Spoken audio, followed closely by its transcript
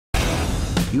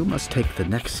You must take the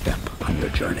next step on your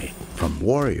journey from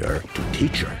warrior to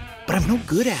teacher. But I'm no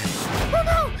good at it. Oh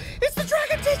no! It's the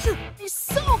dragon teacher! He's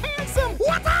so handsome!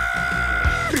 What?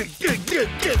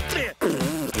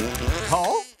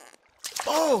 Paul?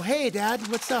 Oh, hey, Dad.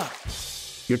 What's up?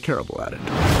 You're terrible at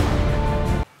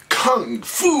it. Kung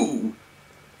Fu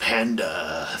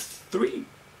Panda 3.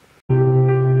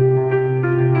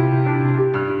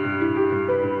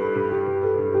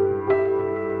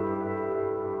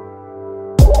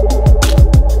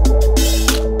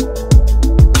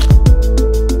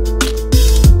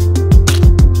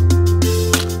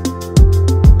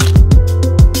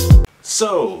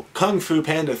 So, Kung Fu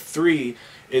Panda 3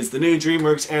 is the new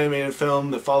DreamWorks animated film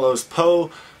that follows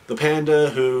Po, the panda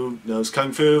who knows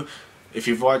Kung Fu. If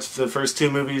you've watched the first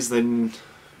two movies, then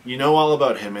you know all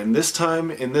about him. And this time,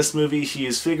 in this movie, he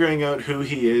is figuring out who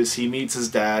he is. He meets his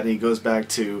dad, and he goes back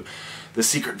to the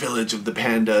secret village of the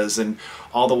pandas, and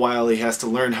all the while he has to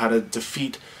learn how to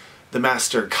defeat the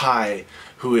master Kai,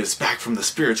 who is back from the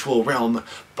spiritual realm,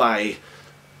 by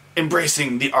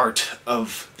embracing the art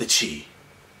of the Chi.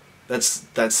 That's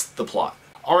the plot.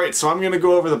 Alright, so I'm going to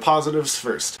go over the positives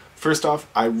first. First off,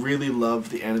 I really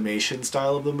love the animation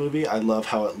style of the movie. I love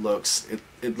how it looks.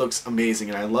 It looks amazing,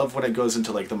 and I love when it goes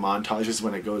into like the montages,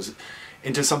 when it goes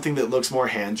into something that looks more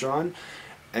hand-drawn,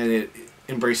 and it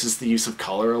embraces the use of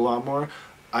color a lot more.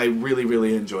 I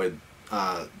really enjoyed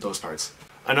those parts.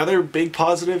 Another big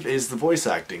positive is the voice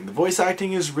acting. The voice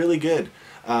acting is really good.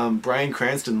 Bryan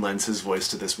Cranston lends his voice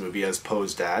to this movie as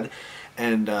Poe's dad,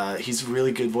 and he's a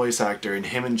really good voice actor, and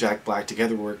him and Jack Black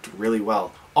together worked really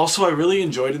well. Also, I really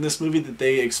enjoyed in this movie that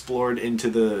they explored into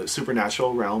the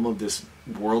supernatural realm of this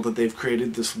world that they've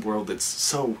created, this world that's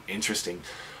so interesting.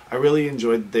 I really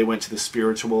enjoyed that they went to the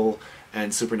spiritual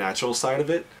and supernatural side of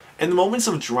it. And the moments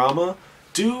of drama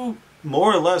do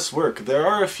more or less work. There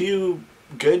are a few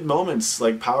good moments,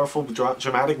 like powerful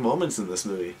dramatic moments in this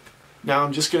movie. Now,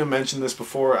 I'm just going to mention this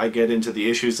before I get into the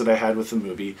issues that I had with the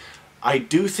movie. I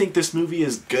do think this movie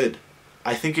is good.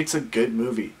 I think it's a good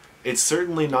movie. It's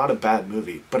certainly not a bad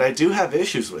movie, but I do have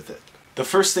issues with it. The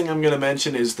first thing I'm going to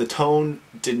mention is the tone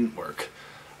didn't work.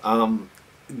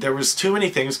 There was too many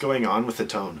things going on with the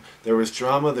tone. There was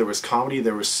drama, there was comedy,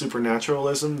 there was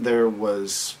supernaturalism, there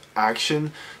was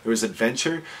action, there was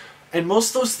adventure, and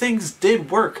most of those things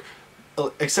did work.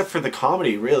 Except for the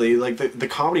comedy, really. Like, the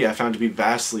comedy I found to be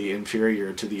vastly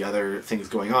inferior to the other things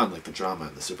going on, like the drama,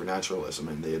 the supernaturalism,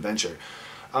 and the adventure.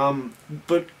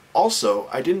 But also,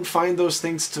 I didn't find those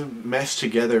things to mesh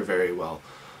together very well.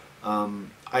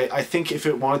 I think if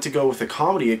it wanted to go with a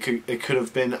comedy, it could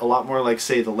have been a lot more like,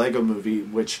 say, the Lego Movie,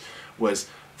 which was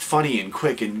funny and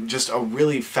quick and just a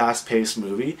really fast-paced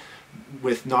movie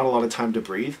with not a lot of time to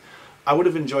breathe. I would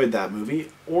have enjoyed that movie,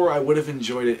 or I would have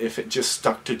enjoyed it if it just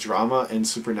stuck to drama and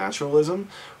supernaturalism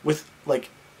with,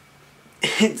 like,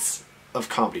 hints of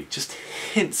comedy. Just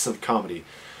hints of comedy.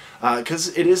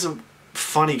 Because it is a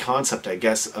funny concept, I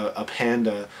guess, a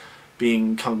panda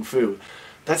being kung fu.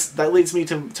 That leads me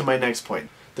to my next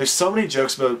point. There's so many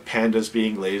jokes about pandas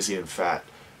being lazy and fat.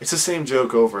 It's the same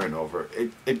joke over and over.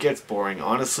 It gets boring,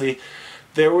 honestly.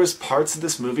 There was parts of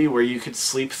this movie where you could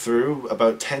sleep through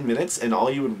about 10 minutes, and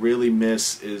all you would really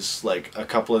miss is like a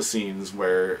couple of scenes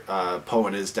where Po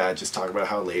and his dad just talk about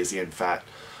how lazy and fat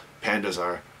pandas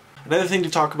are. Another thing to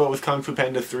talk about with Kung Fu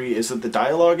Panda 3 is that the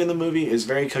dialogue in the movie is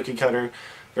very cookie cutter,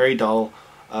 very dull.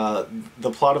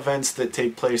 The plot events that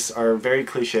take place are very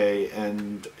cliche,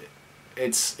 and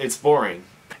it's boring.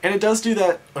 And it does do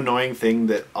that annoying thing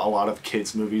that a lot of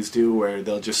kids' movies do, where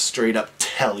they'll just straight up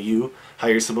tell you how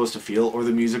you're supposed to feel, or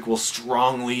the music will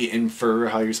strongly infer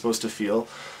how you're supposed to feel.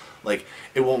 Like,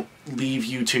 it won't leave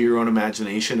you to your own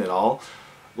imagination at all.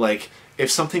 Like,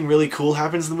 if something really cool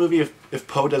happens in the movie, if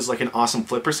Po does like an awesome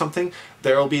flip or something,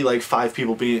 there'll be like 5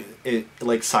 people being,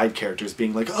 like, side characters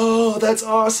being like, "Oh, that's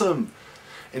awesome!"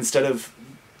 instead of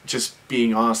just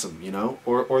being awesome, you know?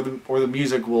 Or the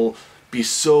music will be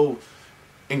so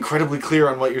incredibly clear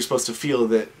on what you're supposed to feel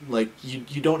that, like,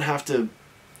 you don't have to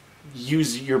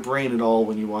use your brain at all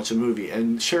when you watch a movie.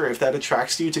 And sure, if that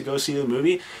attracts you to go see the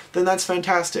movie, then that's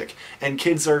fantastic, and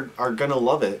kids are gonna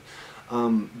love it.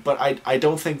 But I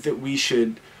don't think that we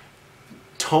should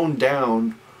tone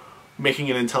down making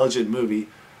an intelligent movie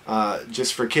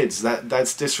just for kids.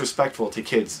 That's disrespectful to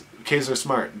kids. Kids are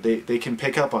smart. They can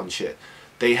pick up on shit.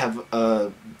 They have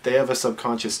a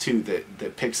subconscious too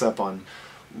that picks up on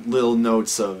little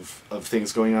notes of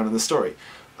things going on in the story.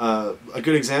 A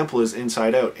good example is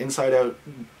Inside Out. Inside Out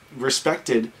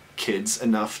respected kids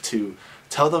enough to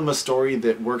tell them a story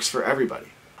that works for everybody.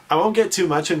 I won't get too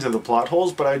much into the plot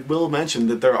holes, but I will mention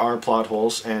that there are plot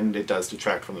holes and it does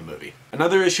detract from the movie.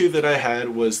 Another issue that I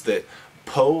had was that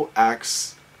Po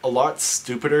acts a lot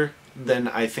stupider than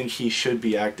I think he should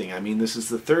be acting. I mean, this is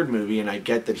the third movie and I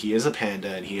get that he is a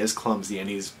panda and he is clumsy and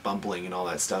he's bumbling and all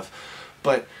that stuff,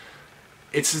 but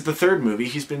it's the third movie.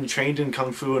 He's been trained in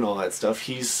Kung Fu and all that stuff.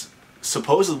 He's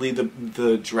supposedly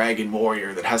the dragon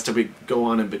warrior that has to go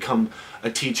on and become a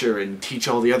teacher and teach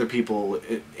all the other people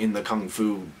in the Kung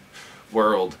Fu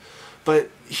world, but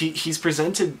he's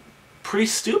presented pretty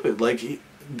stupid. Like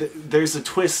there's a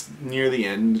twist near the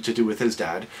end to do with his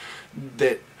dad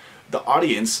that the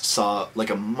audience saw like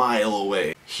a mile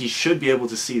away. He should be able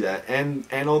to see that, and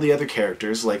all the other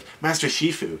characters like Master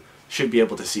Shifu should be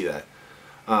able to see that.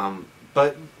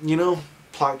 But you know,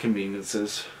 plot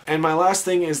conveniences. And my last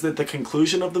thing is that the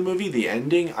conclusion of the movie, the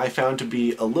ending, I found to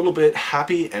be a little bit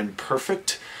happy and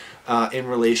perfect in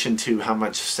relation to how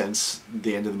much sense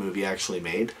the end of the movie actually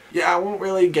made. Yeah, I won't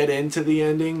really get into the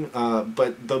ending,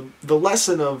 but the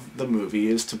lesson of the movie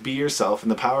is to be yourself, and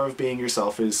the power of being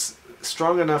yourself is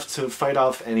strong enough to fight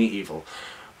off any evil.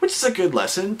 Which is a good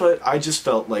lesson, but I just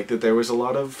felt like that there was a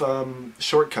lot of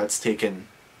shortcuts taken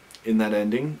in that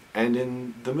ending and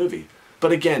in the movie.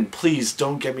 But again, please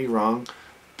don't get me wrong,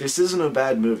 this isn't a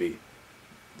bad movie.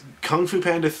 Kung Fu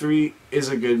Panda 3 is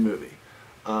a good movie.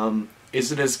 Is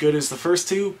it as good as the first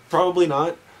two? Probably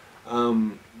not.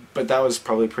 But that was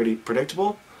probably pretty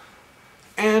predictable.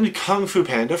 And Kung Fu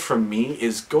Panda, from me,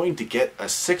 is going to get a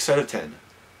 6 out of 10.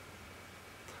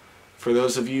 For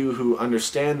those of you who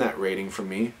understand that rating from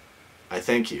me, I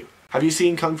thank you. Have you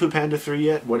seen Kung Fu Panda 3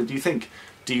 yet? What did you think?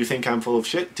 Do you think I'm full of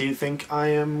shit? Do you think I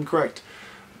am correct?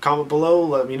 Comment below,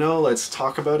 let me know, let's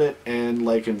talk about it, and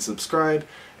like and subscribe,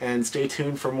 and stay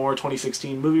tuned for more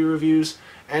 2016 movie reviews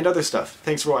and other stuff.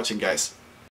 Thanks for watching, guys.